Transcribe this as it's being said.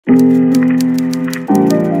What's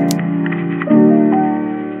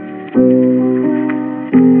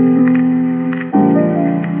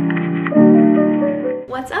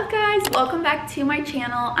up guys? Welcome back to my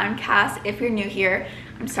channel. I'm Cass if you're new here.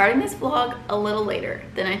 I'm starting this vlog a little later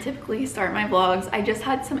than I typically start my vlogs. I just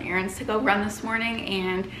had some errands to go run this morning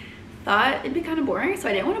and thought it'd be kind of boring, so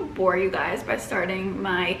I didn't want to bore you guys by starting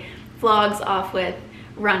my vlogs off with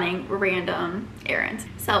running random errands.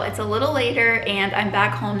 So it's a little later and I'm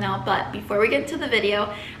back home now, but before we get to the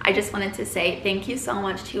video, I just wanted to say thank you so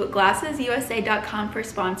much to glassesusa.com for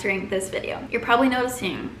sponsoring this video. You're probably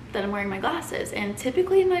noticing that I'm wearing my glasses, and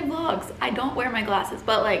typically in my vlogs I don't wear my glasses,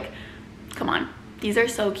 but like, come on, these are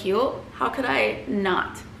so cute. How could I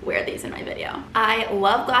not wear these in my video? I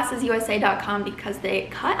love glassesusa.com because they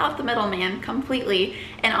cut out the middleman completely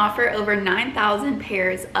and offer over 9,000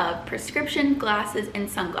 pairs of prescription glasses and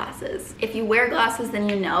sunglasses. If you wear glasses, then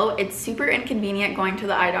you know it's super inconvenient going to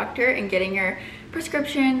the eye doctor and getting your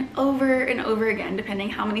prescription over and over again, depending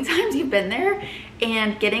how many times you've been there,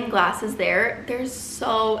 and getting glasses there, they're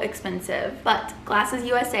so expensive. But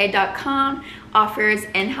glassesusa.com offers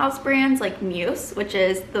in-house brands like Muse, which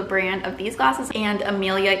is the brand of these glasses, and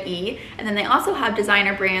Amelia E, and then they also have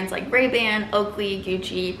designer brands like Ray-Ban, Oakley,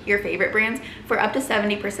 Gucci, your favorite brands, for up to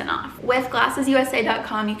 70% off. With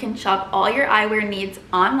glassesusa.com, you can shop all your eyewear needs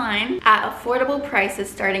online at affordable prices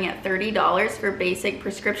starting at $30 for basic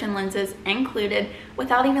prescription lenses included,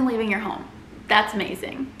 without even leaving your home. That's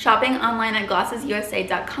amazing. Shopping online at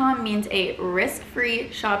glassesusa.com means a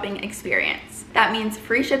risk-free shopping experience. That means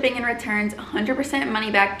free shipping and returns, 100%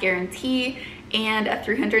 money-back guarantee, and a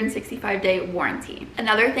 365-day warranty.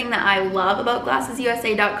 Another thing that I love about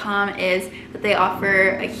glassesusa.com is that they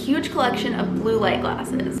offer a huge collection of blue light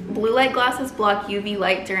glasses. Blue light glasses block UV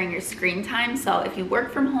light during your screen time, so if you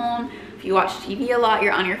work from home, if you watch TV a lot,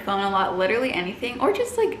 you're on your phone a lot, literally anything, or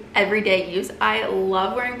just like everyday use, I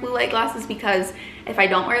love wearing blue light glasses because if I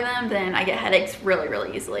don't wear them, then I get headaches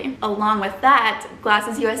really easily. Along with that,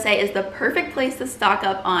 Glasses USA is the perfect place to stock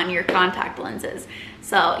up on your contact lenses.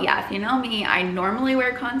 So yeah, if you know me, I normally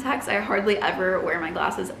wear contacts. I hardly ever wear my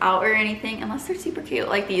glasses out or anything unless they're super cute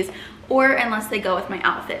like these, or unless they go with my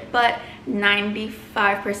outfit. But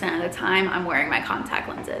 95% of the time I'm wearing my contact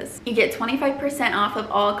lenses. You get 25% off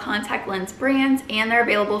of all contact lens brands, and they're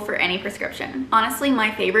available for any prescription. Honestly,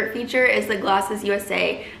 my favorite feature is that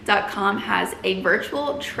glassesusa.com has a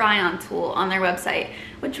virtual try-on tool on their website,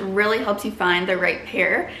 which really helps you find the right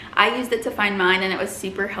pair. I used it to find mine and it was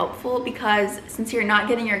super helpful because since you're not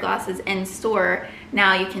getting your glasses in store,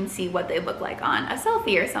 now you can see what they look like on a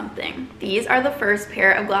selfie or something. These are the first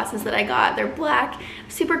pair of glasses that I got. They're black,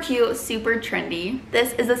 super cute, super trendy.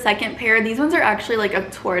 This is the second pair. These ones are actually like a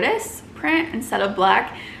tortoise print instead of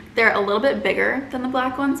black. They're a little bit bigger than the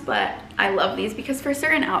black ones, but I love these because for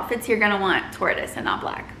certain outfits, you're gonna want tortoise and not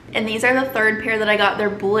black. And these are the third pair that I got. They're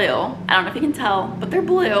blue. I don't know if you can tell, but they're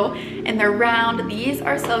blue and they're round. These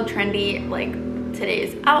are so trendy, like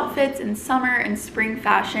today's outfits in summer and spring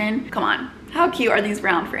fashion. Come on. How cute are these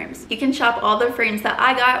round frames? You can shop all the frames that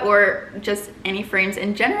I got, or just any frames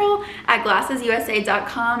in general, at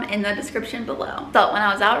glassesusa.com in the description below. So when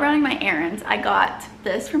I was out running my errands, I got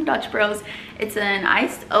this from Dutch Bros. It's an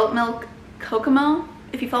iced oat milk Kokomo.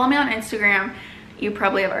 If you follow me on Instagram, you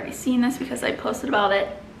probably have already seen this because I posted about it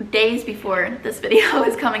days before this video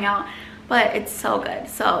is coming out, but it's so good.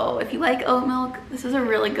 So if you like oat milk, this is a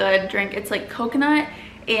really good drink. It's like coconut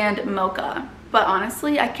and mocha. But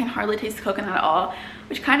honestly, I can hardly taste coconut at all,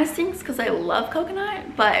 which kind of stinks because I love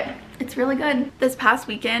coconut, but it's really good. This past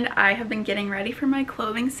weekend, I have been getting ready for my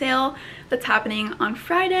clothing sale that's happening on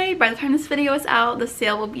Friday. By the time this video is out, the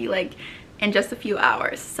sale will be like in just a few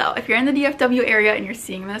hours. So if you're in the DFW area and you're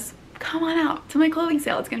seeing this, come on out to my clothing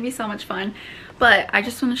sale. It's gonna be so much fun. But I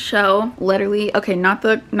just want to show, literally, okay, not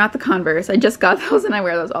the Converse. I just got those and I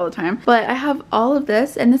wear those all the time. But I have all of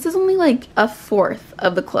this, and this is only like a fourth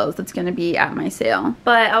of the clothes that's gonna be at my sale.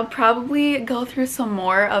 But I'll probably go through some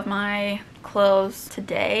more of my clothes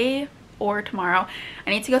today or tomorrow. I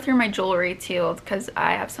need to go through my jewelry too, because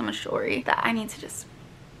I have so much jewelry that I need to just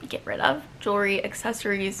get rid of. Jewelry,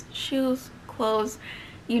 accessories, shoes, clothes,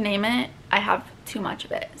 you name it, I have too much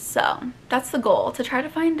of it. So that's the goal, to try to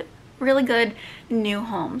find really good new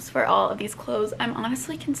homes for all of these clothes. I'm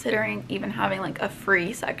honestly considering even having like a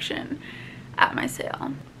free section at my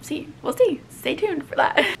sale. We'll see. Stay tuned for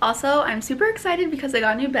that. Also, I'm super excited because I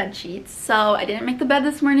got new bed sheets. So I didn't make the bed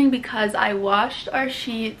this morning because I washed our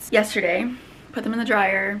sheets yesterday, put them in the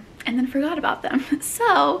dryer, and then forgot about them.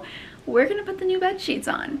 So we're gonna put the new bed sheets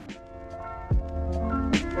on.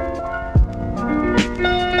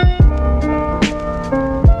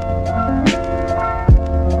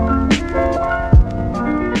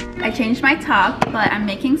 changed my top, but I'm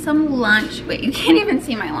making some lunch. Wait, you can't even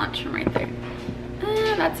see my lunch from right there.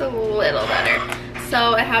 That's a little better.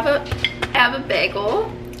 So I have a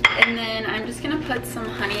bagel, and then I'm just gonna put some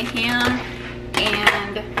honey ham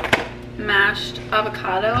and mashed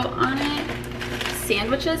avocado on it.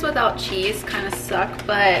 Sandwiches without cheese kind of suck,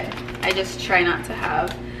 but I just try not to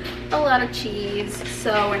have a lot of cheese,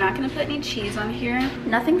 so we're not gonna put any cheese on here.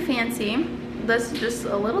 Nothing fancy. This is just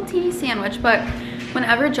a little teeny sandwich, but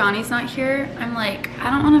whenever Johnny's not here, I'm like, I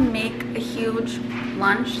don't want to make a huge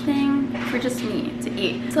lunch thing for just me to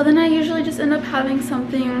eat. So then I usually just end up having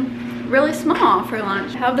something really small for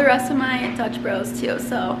lunch. I have the rest of my Dutch Bros too,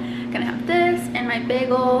 so I'm gonna have this and my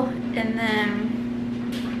bagel, and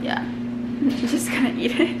then yeah, just gonna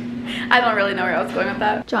eat it. I don't really know where I was going with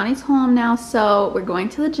that. Johnny's home now, so we're going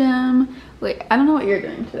to the gym. Wait, I don't know what you're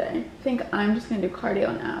doing today. I think I'm just gonna do cardio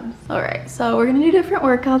and abs. All right, so we're gonna do different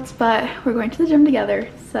workouts, but we're going to the gym together.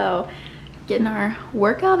 So getting our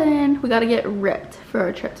workout in. We gotta get ripped for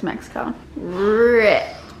our trip to Mexico.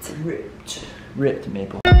 Ripped. Ripped. Ripped,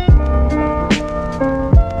 Maple.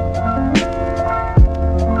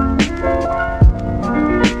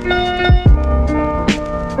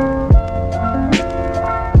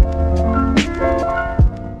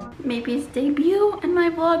 Maybe's debut in my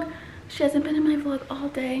vlog. She hasn't been in my vlog all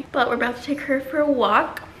day, but we're about to take her for a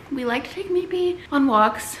walk. We like to take Maybe on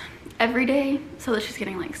walks every day so that she's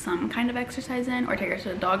getting like some kind of exercise in, or take her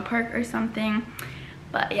to a dog park or something.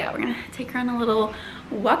 But yeah, we're gonna take her on a little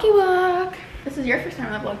walkie walk. This is your first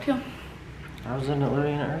time in the vlog too. I was in it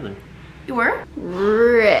literally early. You were?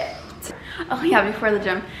 Ripped. Oh yeah, before the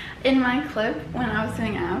gym. In my clip, when I was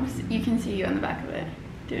doing abs, you can see you in the back of it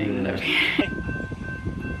doing those.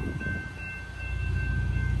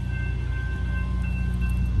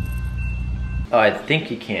 Oh, I think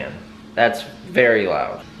you can. That's very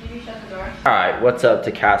loud. Maybe shut the door. Alright, what's up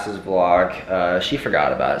to Cass's vlog? She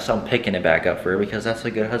forgot about it, so I'm picking it back up for her because that's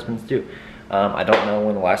what good husbands do. I don't know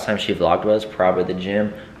when the last time she vlogged was, probably the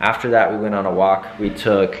gym. After that, we went on a walk. We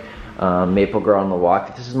took Maple Girl on the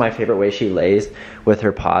walk. This is my favorite way she lays, with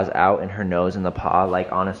her paws out and her nose in the paw.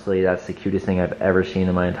 Like, honestly, that's the cutest thing I've ever seen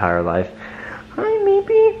in my entire life. Hi,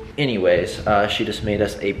 Maybe. Anyways, she just made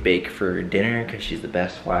us a bake for dinner because she's the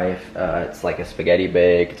best wife. It's like a spaghetti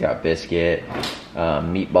bake. It's got biscuit,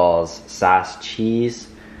 meatballs, sauce, cheese.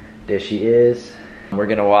 There she is. We're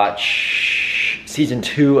gonna watch season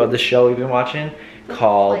 2 of the show we've been watching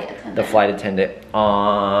called The Flight Attendant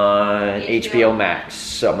on HBO Max.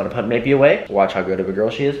 So I'm gonna put Maybe away. Watch how good of a girl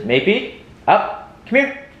she is. Maybe, up. Come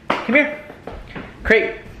here. Come here.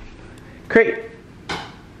 Crate. Crate.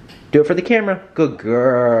 Do it for the camera. Good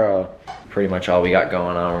girl. Pretty much all we got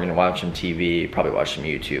going on. We're gonna watch some TV, probably watch some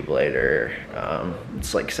YouTube later.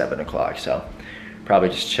 It's like 7 o'clock, so probably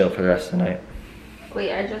just chill for the rest of the night.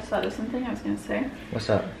 Wait, I just thought of something I was gonna say. What's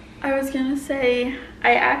up? I was gonna say,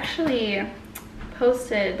 I actually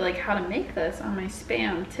posted like how to make this on my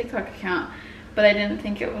spam TikTok account, but I didn't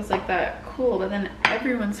think it was like that cool, but then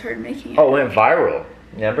everyone started making it. Oh, it went viral.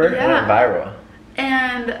 Remember? Yeah. It went viral.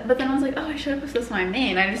 But then I was like, oh, I should have posted this on my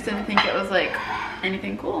main. I just didn't think it was like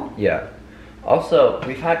anything cool. Yeah. Also,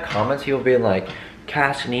 we've had comments, people being like,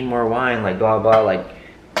 Cass, you need more wine, like blah blah, like,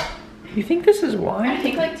 you think this is wine? I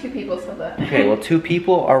think like 2 people said that. Okay, well 2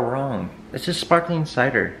 people are wrong. It's just sparkling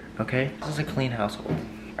cider, okay? This is a clean household.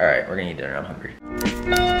 Alright, we're gonna eat dinner, I'm hungry.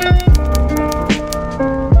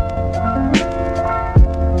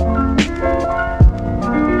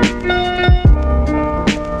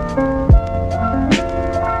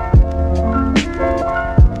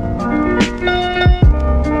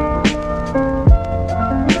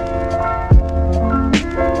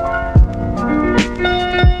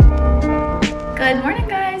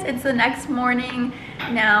 The next morning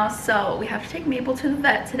now, so we have to take Maple to the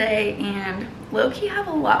vet today, and low-key have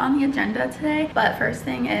a lot on the agenda today. But first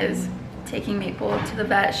thing is taking Maple to the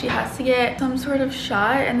vet. She has to get some sort of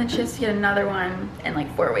shot, and then she has to get another one in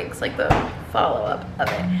like 4 weeks, like the follow-up of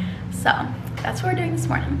it. So that's what we're doing this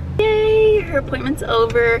morning. Yay, her appointment's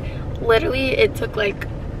over. Literally it took like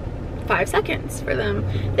 5 seconds for them.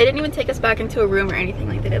 They didn't even take us back into a room or anything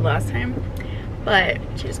like they did last time. But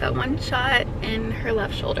she just got 1 shot in her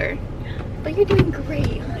left shoulder. But you're doing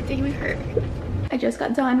great. What did you hurt? I just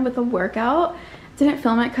got done with a workout. Didn't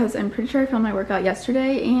film it because I'm pretty sure I filmed my workout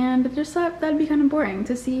yesterday, and I just thought that'd be kind of boring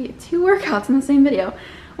to see 2 workouts in the same video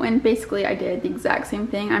when basically I did the exact same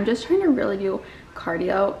thing. I'm just trying to really do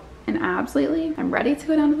cardio and abs lately. I'm ready to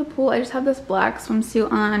go down to the pool. I just have this black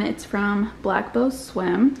swimsuit on. It's from Black Bow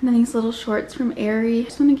Swim. And then these little shorts from Aerie. I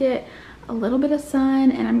just want to get a little bit of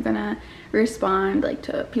sun, and I'm gonna respond like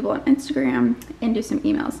to people on Instagram and do some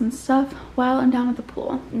emails and stuff while I'm down at the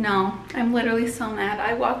pool. No, I'm literally so mad.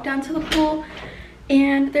 I walked down to the pool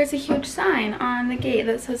and there's a huge sign on the gate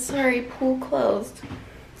that says, sorry, pool closed.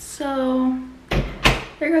 So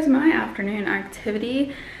there goes my afternoon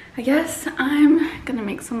activity. I guess I'm gonna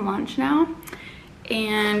make some lunch now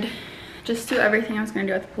and just do everything I was gonna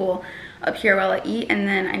do at the pool up here while I eat, and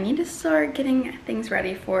then I need to start getting things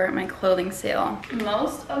ready for my clothing sale.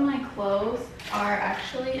 Most of my clothes are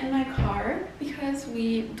actually in my car because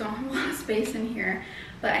we don't have a lot of space in here,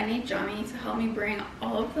 but I need Johnny to help me bring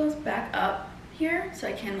all of those back up here so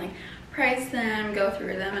I can like price them, go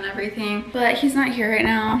through them and everything. But he's not here right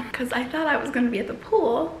now because I thought I was gonna be at the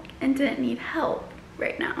pool and didn't need help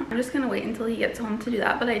right now. I'm just gonna wait until he gets home to do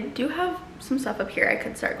that, but I do have some stuff up here I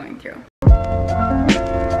could start going through.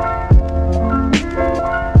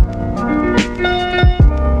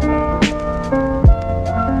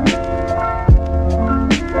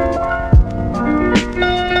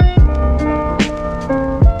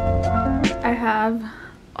 I have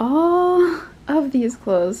all of these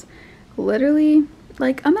clothes literally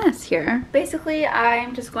like a mess here. Basically,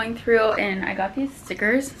 I'm just going through and I got these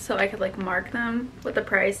stickers so I could like mark them with the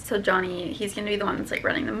price. So Johnny, he's gonna be the one that's like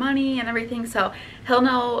running the money and everything, so he'll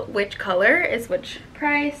know which color is which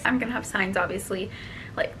price. I'm gonna have signs, obviously,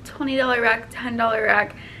 like $20 rack, $10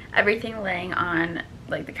 rack, everything laying on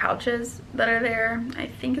like the couches that are there. I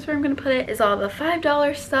think is where I'm gonna put it, is all the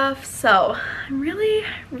 $5 stuff. So I'm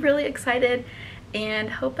really excited and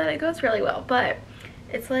hope that it goes really well. But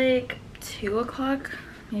it's like 2 o'clock,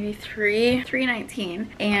 maybe 3:19,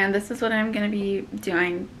 and this is what I'm gonna be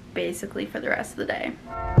doing basically for the rest of the day.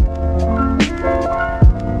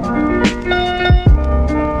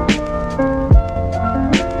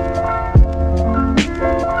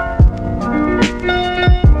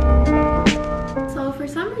 So for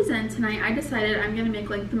some reason tonight I decided I'm gonna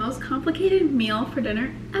make like the most complicated meal for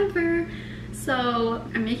dinner ever. So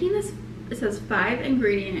I'm making this, it says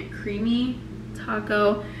 5-ingredient creamy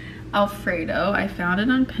taco Alfredo. I found it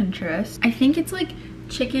on Pinterest. I think it's like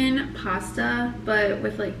chicken pasta but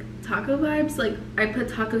with like taco vibes. Like I put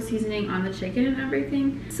taco seasoning on the chicken and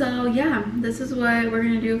everything. So yeah, this is what we're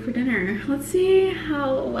gonna do for dinner. Let's see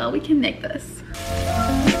how well we can make this.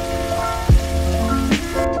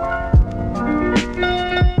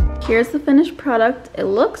 Here's the finished product. It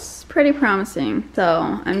looks pretty promising,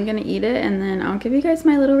 so I'm gonna eat it and then I'll give you guys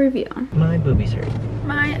my little review. My boobies hurt.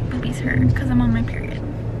 My boobies hurt because I'm on my period.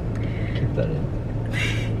 Keep that in.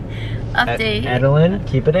 Update. Adeline,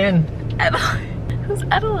 keep it in. Who's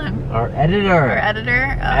Adeline? Our editor. Our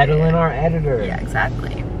editor? Oh, Adeline, yeah. our editor. Yeah,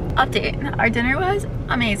 exactly. Update. Our dinner was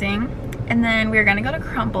amazing. And then we were gonna go to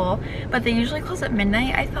Crumble, but they usually close at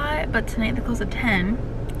midnight, I thought, but tonight they close at 10.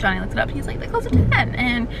 Johnny looked it up and he's like, they close at 10.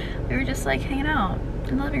 And we were just like hanging out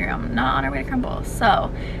in the living room, not on our way to Crumble. So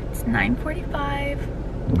it's 9:45.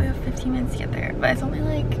 We have 15 minutes to get there, but it's only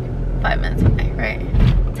like 5 minutes away, right?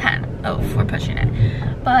 10. Oh, we're pushing it.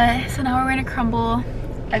 But so now we're going to Crumble.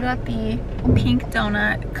 I got the pink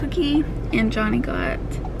donut cookie and Johnny got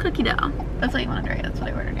cookie dough. That's what you wanted, right? That's what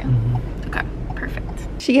I ordered, yeah. Okay, perfect.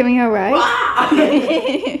 She giving you a ride?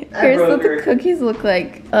 Here's what the cookies look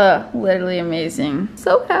like. Literally amazing.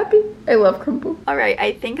 So happy. I love Crumble. All right,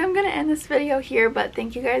 I think I'm gonna end this video here, but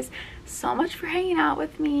thank you guys so much for hanging out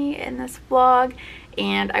with me in this vlog,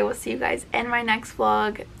 and I will see you guys in my next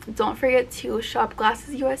vlog. Don't forget to shop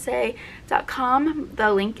glassesusa.com.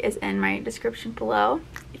 The link is in my description below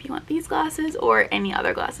if you want these glasses or any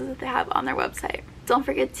other glasses that they have on their website. Don't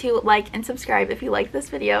forget to like and subscribe if you like this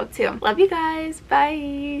video too. Love you guys.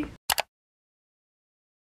 Bye.